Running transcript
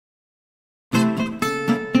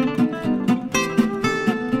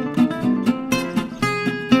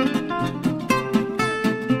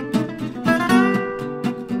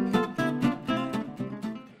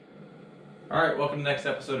welcome to the next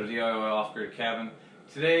episode of DIY Off-Grid Cabin.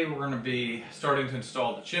 Today we're going to be starting to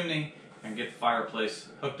install the chimney and get the fireplace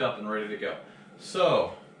hooked up and ready to go.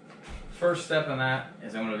 So, first step in that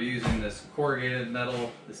is I'm going to be using this corrugated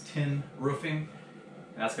metal, this tin roofing,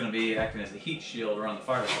 and that's going to be acting as a heat shield around the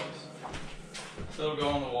fireplace. So it'll go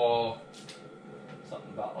on the wall,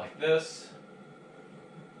 something about like this.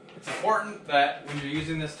 It's important that when you're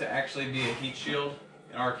using this to actually be a heat shield,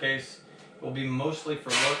 in our case, it will be mostly for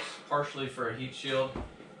looks, partially for a heat shield,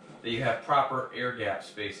 that you have proper air gap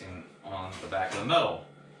spacing on the back of the metal.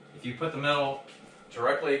 If you put the metal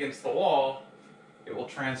directly against the wall, it will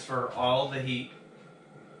transfer all the heat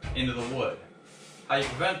into the wood. How you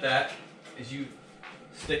prevent that is you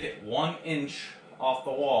stick it 1 inch off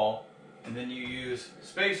the wall, and then you use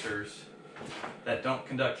spacers that don't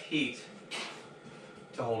conduct heat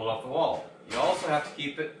to hold it off the wall. You also have to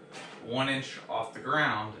keep it 1 inch off the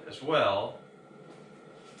ground as well,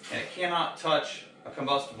 and it cannot touch a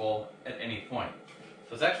combustible at any point.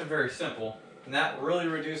 So it's actually very simple, and that really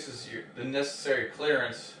reduces the necessary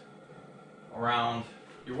clearance around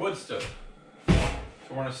your wood stove. So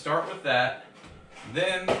we're going to start with that.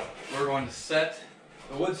 Then we're going to set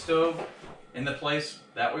the wood stove in the place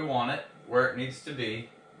that we want it, where it needs to be.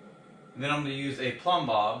 And then I'm going to use a plumb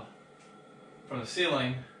bob from the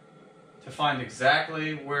ceiling to find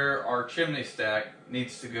exactly where our chimney stack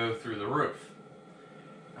needs to go through the roof.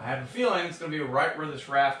 I have a feeling it's going to be right where this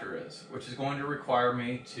rafter is, which is going to require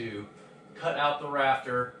me to cut out the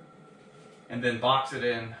rafter and then box it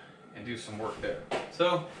in and do some work there.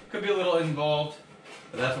 So, could be a little involved,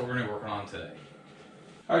 but that's what we're going to be working on today.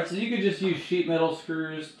 Alright, so you could just use sheet metal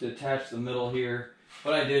screws to attach the middle here.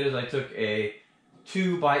 What I did is I took a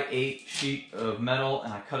 2x8 sheet of metal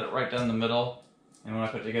and I cut it right down the middle. And when I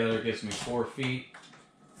put it together, it gives me 4 feet,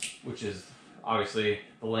 which is obviously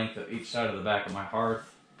the length of each side of the back of my hearth.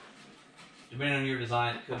 Depending on your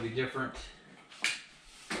design, it could be different.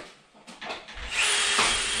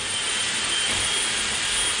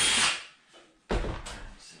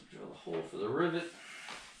 So drill a hole for the rivet.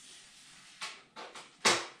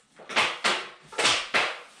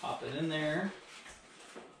 Pop it in there.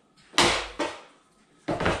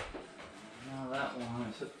 Now that one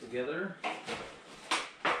is hooked together.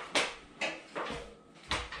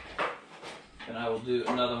 And I will do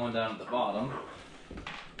another one down at the bottom.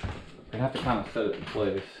 I have to kind of set it in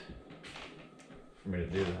place for me to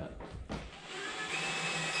do that.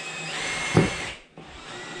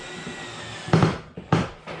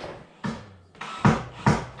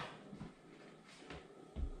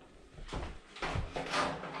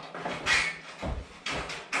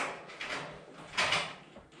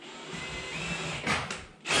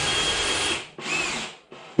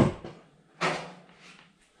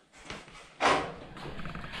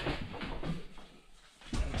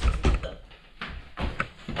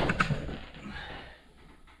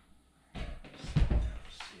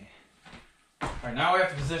 Alright, now we have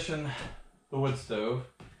to position the wood stove.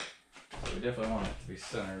 So we definitely want it to be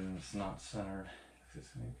centered, and it's not centered. It's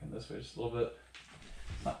going to come this way just a little bit.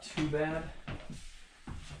 It's not too bad.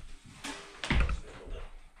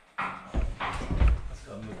 Let's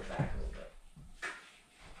go move it back a little bit.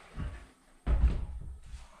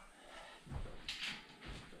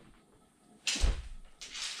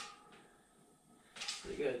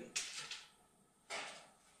 Pretty good.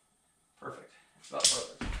 Perfect. About perfect.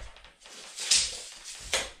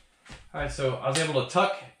 Alright, so I was able to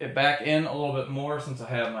tuck it back in a little bit more since I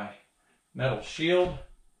have my metal shield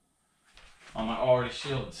on my already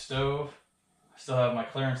shielded stove. I still have my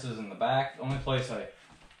clearances in the back. The only place I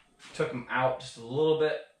took them out just a little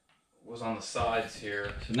bit was on the sides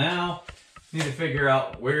here. So now I need to figure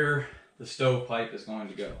out where the stove pipe is going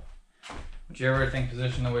to go. Once you have everything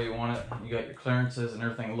positioned the way you want it, you got your clearances and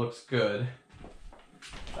everything looks good.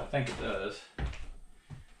 I think it does.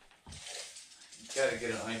 You gotta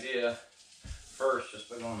get an idea first just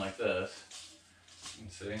by going like this. You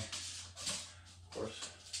can see, of course,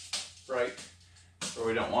 right where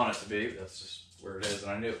we don't want it to be, but that's just where it is,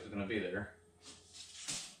 and I knew it was going to be there.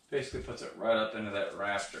 Basically puts it right up into that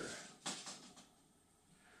rafter.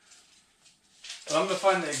 But I'm going to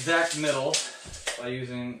find the exact middle by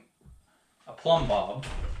using a plumb bob.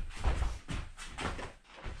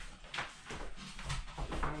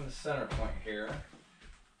 Find the center point here.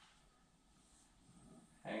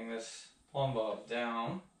 Hang this plumb bob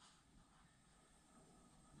down,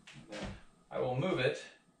 and then I will move it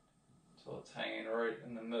so it's hanging right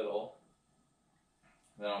in the middle.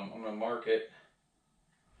 Then I'm going to mark it.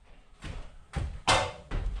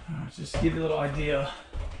 Just to give you a little idea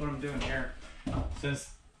what I'm doing here.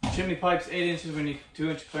 Since the chimney pipe's 8 inches, we need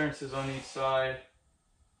 2-inch clearances on each side.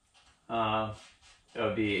 That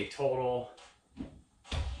would be a total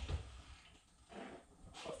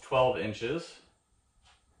of 12 inches.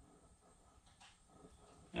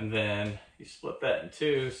 And then you split that in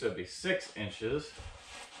two, so it'd be 6 inches.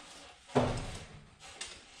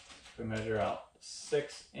 We measure out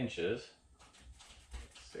 6 inches.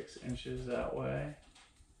 6 inches that way.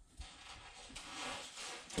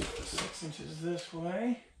 6 inches this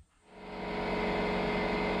way.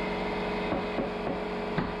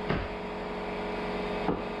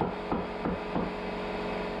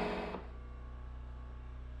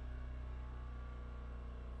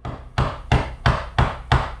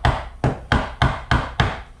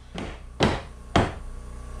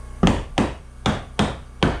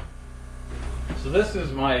 So this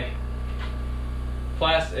is my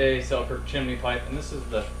Class A Selkirk chimney pipe, and this is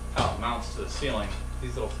how it mounts to the ceiling.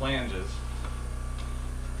 These little flanges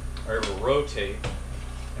are able to rotate,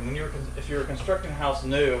 and if you were constructing a house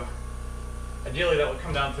new, ideally that would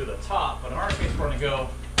come down through the top, but in our case we're going to go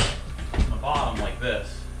on the bottom like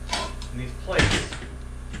this, and these plates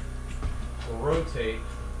will rotate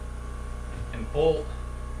and bolt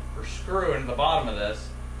or screw into the bottom of this.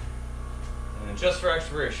 And then just for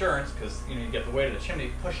extra reassurance, because you get the weight of the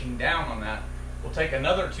chimney pushing down on that, we'll take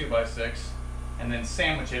another 2x6 and then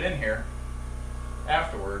sandwich it in here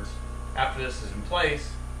afterwards, after this is in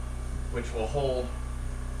place, which will hold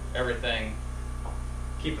everything,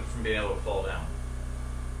 keep it from being able to fall down.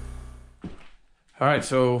 All right,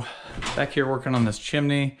 so back here working on this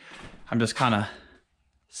chimney, I'm just kind of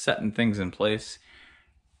setting things in place.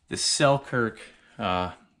 This Selkirk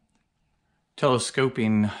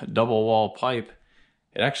telescoping double wall pipe,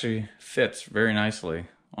 it actually fits very nicely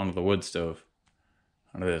onto the wood stove,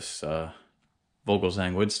 onto this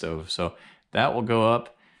Vogelzang wood stove. So that will go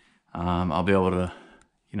up. I'll be able to,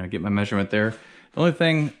 get my measurement there. The only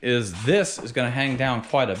thing is this is going to hang down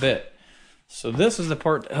quite a bit. So this is the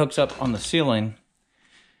part that hooks up on the ceiling,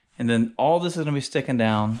 and then all this is going to be sticking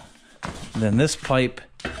down. And then this pipe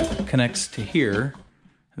connects to here,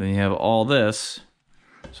 and then you have all this.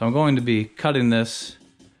 So I'm going to be cutting this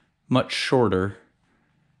much shorter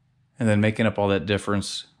and then making up all that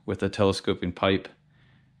difference with the telescoping pipe,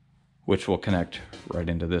 which will connect right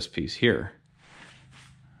into this piece here.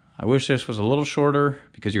 I wish this was a little shorter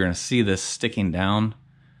because you're going to see this sticking down.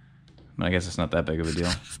 I guess it's not that big of a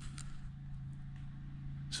deal.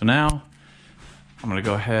 So now I'm going to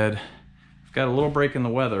go ahead. I've got a little break in the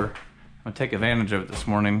weather. I'm going to take advantage of it this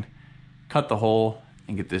morning, cut the hole,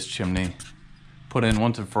 and get this chimney put in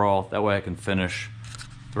once and for all. That way I can finish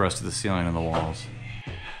the rest of the ceiling and the walls.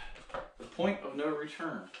 The point of no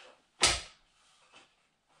return.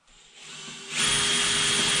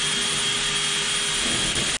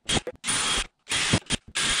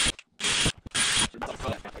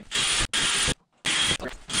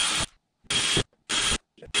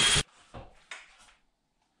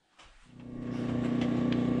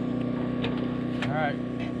 All right,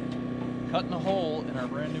 cutting a hole in our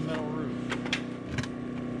brand new metal roof.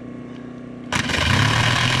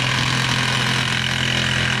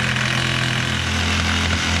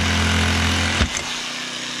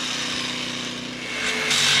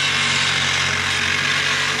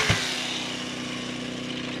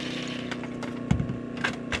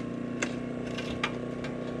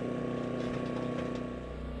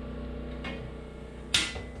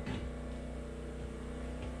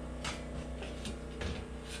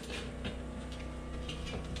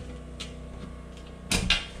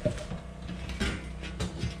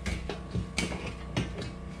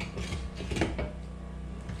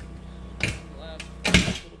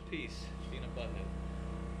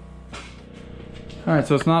 All right,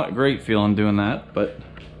 so it's not a great feeling doing that, but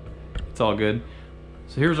it's all good.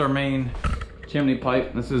 So here's our main chimney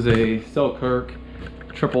pipe. This is a Selkirk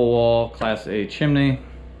triple wall Class A chimney.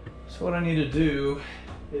 So what I need to do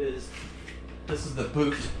is, this is the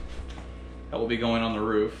boot that will be going on the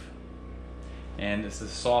roof. And it's a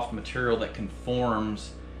soft material that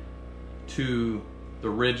conforms to the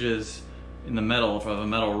ridges in the metal of a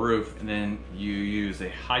metal roof. And then you use a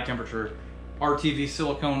high temperature RTV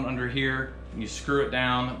silicone under here. You screw it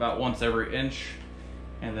down about once every inch,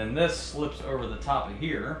 and then this slips over the top of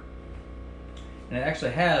here, and it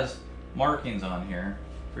actually has markings on here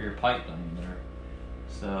for your pipe diameter.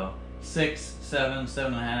 So 6, 7,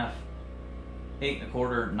 7.5, 8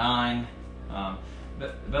 1/4, 9.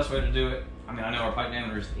 The best way to do it, I know our pipe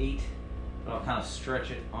diameter is 8, but I'll kind of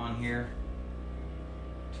stretch it on here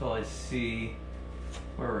until I see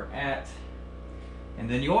where we're at. And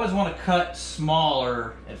then you always want to cut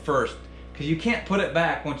smaller at first, because you can't put it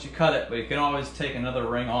back once you cut it, but you can always take another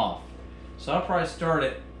ring off. So I'll probably start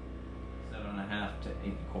at 7.5 to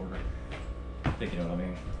 8 1/4. think you know what I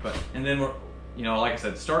mean. But, and then we're, you know, like I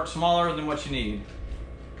said, start smaller than what you need,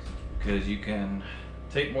 because you can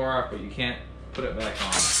take more off, but you can't put it back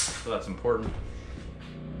on. So that's important.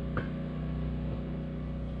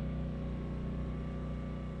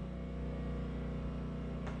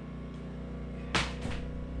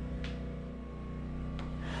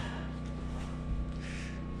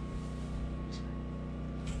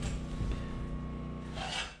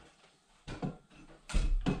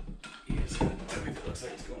 Looks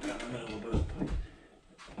like it's going down the middle of both pipes.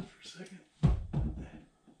 For a second.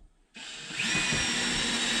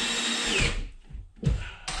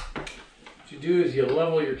 What you do is you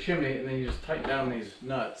level your chimney and then you just tighten down these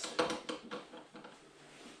nuts.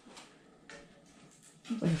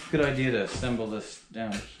 I think it's a good idea to assemble this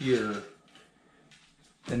down here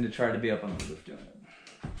than to try to be up on the roof doing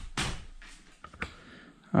it.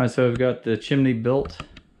 Alright, so we've got the chimney built.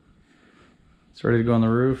 It's ready to go on the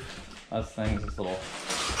roof. That's things, this little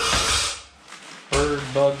bird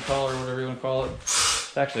bug collar, whatever you want to call it.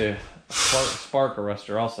 It's actually a spark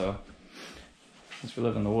arrestor also. Since we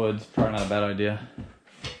live in the woods, probably not a bad idea.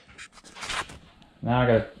 Now I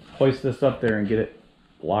gotta hoist this up there and get it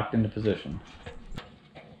locked into position.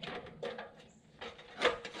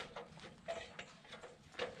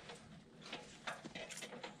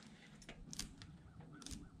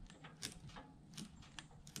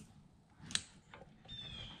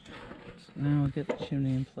 Now we'll get the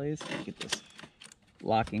chimney in place, get this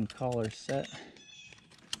locking collar set.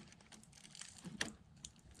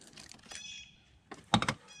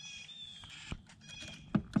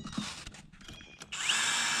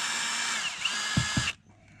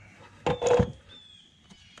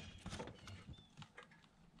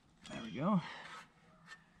 There we go.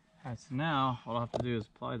 Alright, so now what I'll have to do is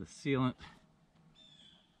apply the sealant.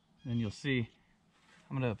 Then you'll see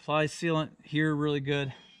I'm going to apply sealant here really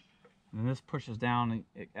good. And then this pushes down and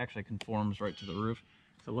it actually conforms right to the roof.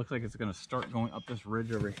 So it looks like it's going to start going up this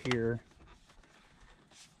ridge over here.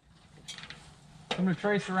 I'm going to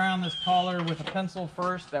trace around this collar with a pencil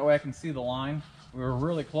first, that way I can see the line. We were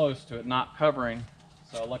really close to it not covering,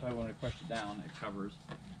 so luckily when we pushed it down, it covers.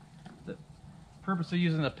 The purpose of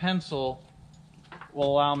using the pencil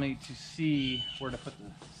will allow me to see where to put the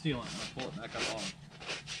sealant when I pull it back up on.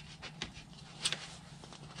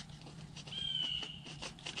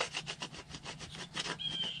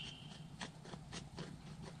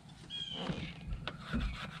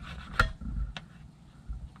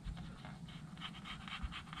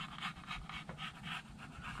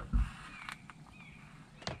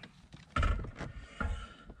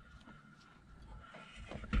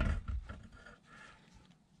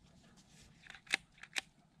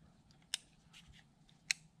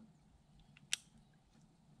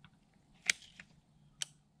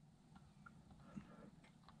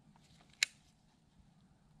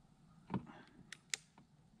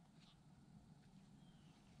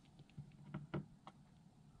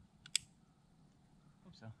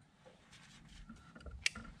 So.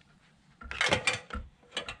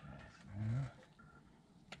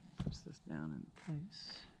 Push this down in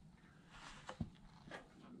place.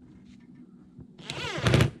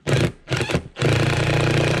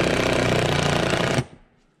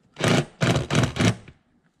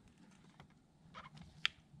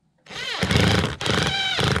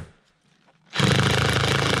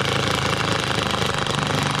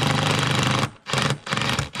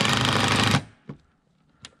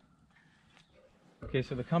 Okay,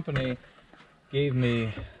 so the company gave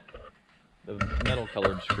me the metal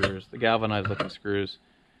colored screws, the galvanized looking screws,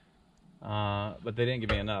 but they didn't give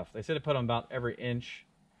me enough. They said to put them about every inch,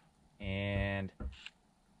 and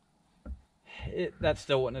that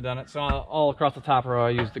still wouldn't have done it. So all across the top row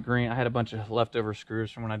I used the green. I had a bunch of leftover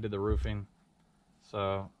screws from when I did the roofing,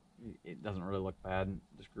 so it doesn't really look bad.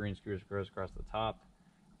 Just green screws goes across the top.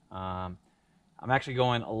 I'm actually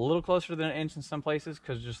going a little closer than an inch in some places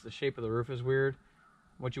because just the shape of the roof is weird.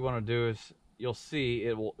 What you want to do is, you'll see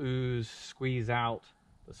it will ooze, squeeze out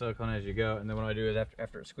the silicone as you go, and then what I do is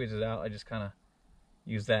after it squeezes out, I just kind of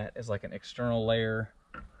use that as like an external layer.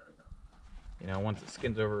 You know, once it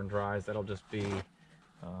skins over and dries, that'll just be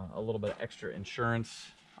a little bit of extra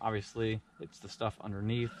insurance. Obviously, it's the stuff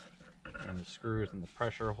underneath and the screws and the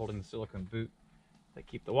pressure holding the silicone boot that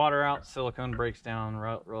keep the water out. Silicone breaks down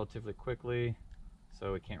relatively quickly,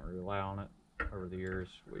 so we can't rely on it over the years.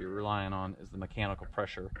 What you're relying on is the mechanical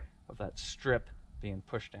pressure of that strip being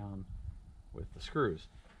pushed down with the screws.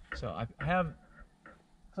 So I have,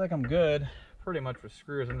 looks like I'm good pretty much with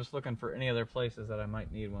screws. I'm just looking for any other places that I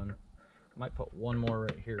might need one. I might put one more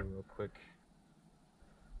right here real quick,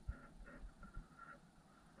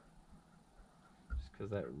 just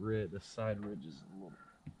because the side ridge is a little.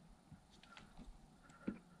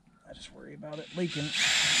 I just worry about it leaking.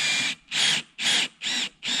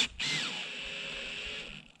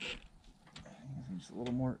 Just a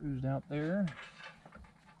little more oozed out there.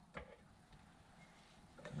 I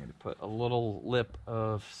need to put a little lip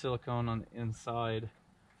of silicone on the inside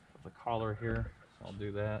of the collar here, so I'll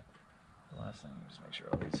do that. The last thing, just make sure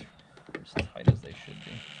all these are as tight as they should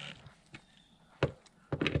be.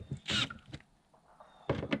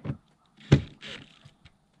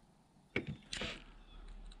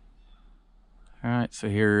 Alright, so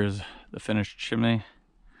here's the finished chimney.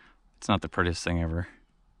 It's not the prettiest thing ever,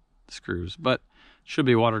 the screws, but should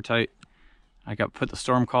be watertight. I put the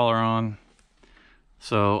storm collar on.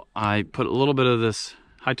 So I put a little bit of this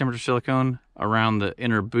high temperature silicone around the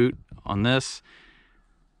inner boot on this.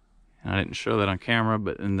 And I didn't show that on camera,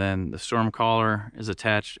 and then the storm collar is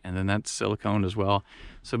attached, and then that's siliconed as well.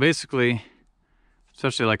 So basically,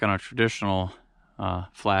 especially like on a traditional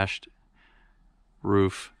flashed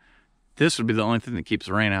roof, this would be the only thing that keeps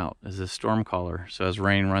rain out, is this storm collar. So as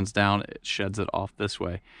rain runs down, it sheds it off this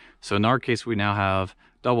way. So in our case, we now have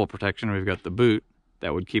double protection. We've got the boot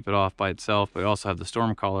that would keep it off by itself, but we also have the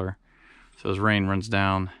storm collar. So as rain runs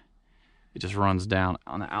down, it just runs down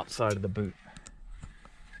on the outside of the boot.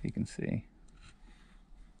 So you can see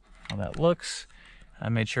how that looks. I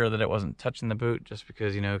made sure that it wasn't touching the boot, just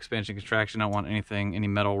because, you know, expansion, contraction, I don't want any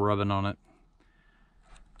metal rubbing on it.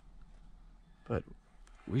 But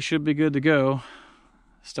we should be good to go.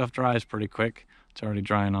 Stuff dries pretty quick. It's already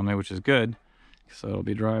drying on me, which is good. So it'll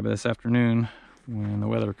be dry by this afternoon when the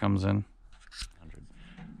weather comes in.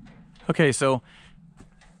 Okay, so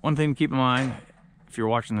one thing to keep in mind if you're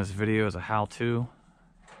watching this video is a how-to,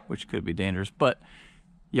 which could be dangerous, but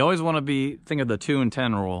you always want to think of the 2 and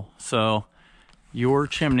 10 rule. So your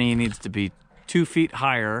chimney needs to be 2 feet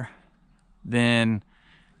higher than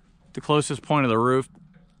the closest point of the roof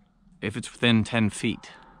if it's within 10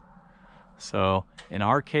 feet. So in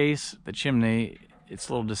our case, the chimney, it's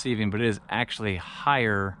a little deceiving, but it is actually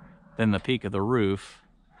higher than the peak of the roof.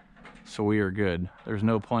 So we are good. There's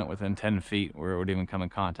no point within 10 feet where it would even come in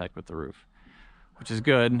contact with the roof, which is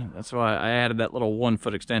good. That's why I added that little 1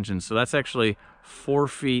 foot extension. So that's actually 4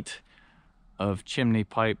 feet of chimney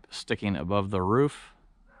pipe sticking above the roof.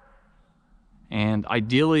 And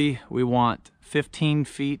ideally, we want 15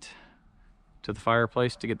 feet to the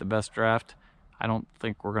fireplace to get the best draft. I don't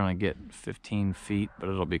think we're gonna get 15 feet, but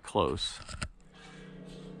it'll be close.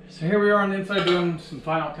 So here we are on the inside doing some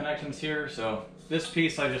final connections here. So this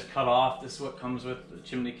piece I just cut off. This is what comes with the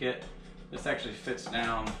chimney kit. This actually fits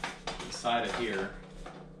down the side of here.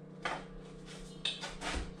 Like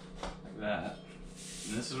that.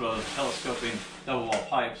 And this is one of those telescoping double wall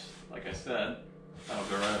pipes, like I said. That'll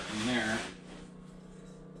go right from there.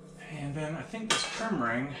 And then I think this trim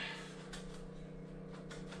ring,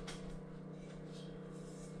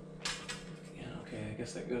 yeah, okay, I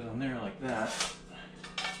guess that goes on there like that.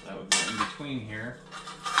 That would go in between here.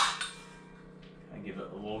 And give it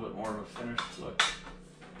a little bit more of a finished look.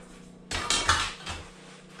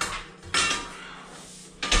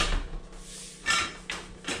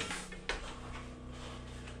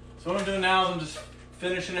 So what I'm doing now is I'm just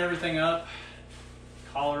finishing everything up.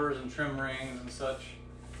 Collars and trim rings and such.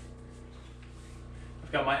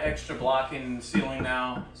 I've got my extra blocking ceiling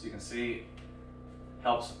now, so you can see,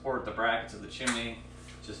 help support the brackets of the chimney,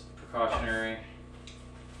 just precautionary.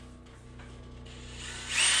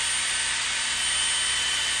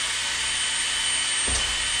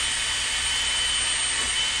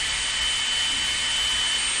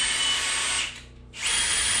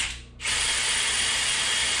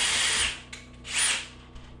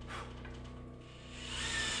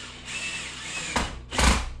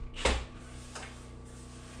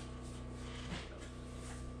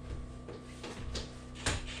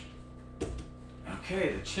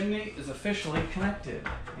 Okay, the chimney is officially connected,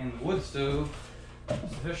 and the wood stove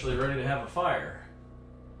is officially ready to have a fire.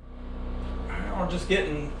 We're just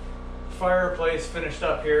getting the fireplace finished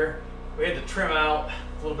up here. We had to trim out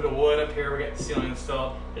a little bit of wood up here. We got the ceiling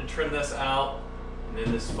installed. And trim this out, and then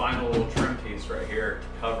this final little trim piece right here to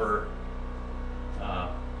cover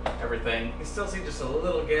everything. You can still see just a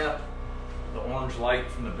little gap, the orange light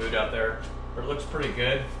from the boot out there, but it looks pretty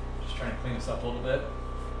good. Just trying to clean this up a little bit.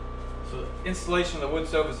 So the installation of the wood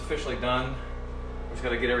stove is officially done. We just got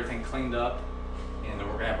to get everything cleaned up, and then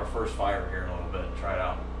we're gonna have our first fire here in a little bit. Try it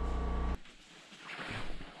out.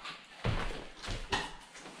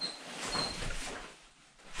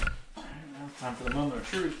 All right, now it's time for the moment of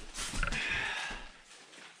truth.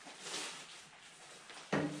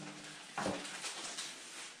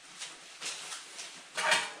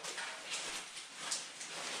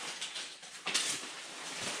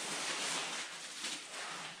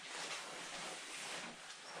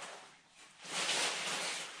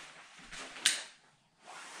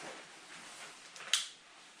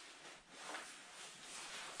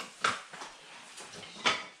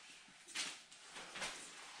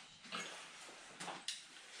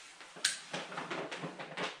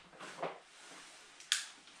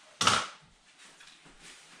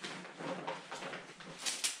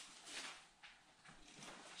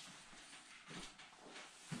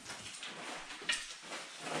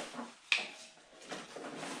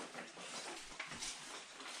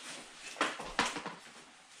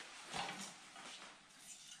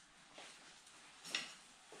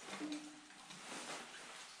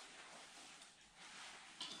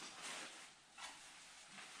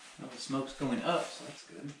 smoke's going up, so that's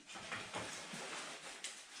good.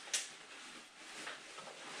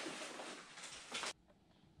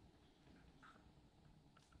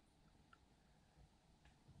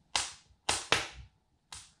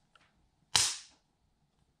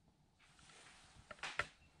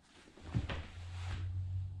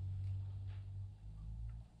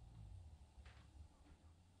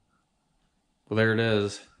 Well, there it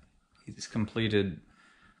is. He's completed.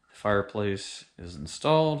 The fireplace is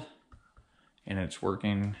installed, and it's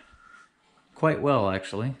working quite well,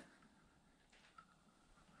 actually.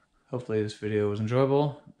 Hopefully this video was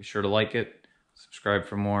enjoyable. Be sure to like it, subscribe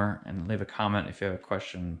for more, and leave a comment if you have a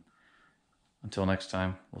question. Until next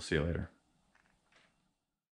time, we'll see you later.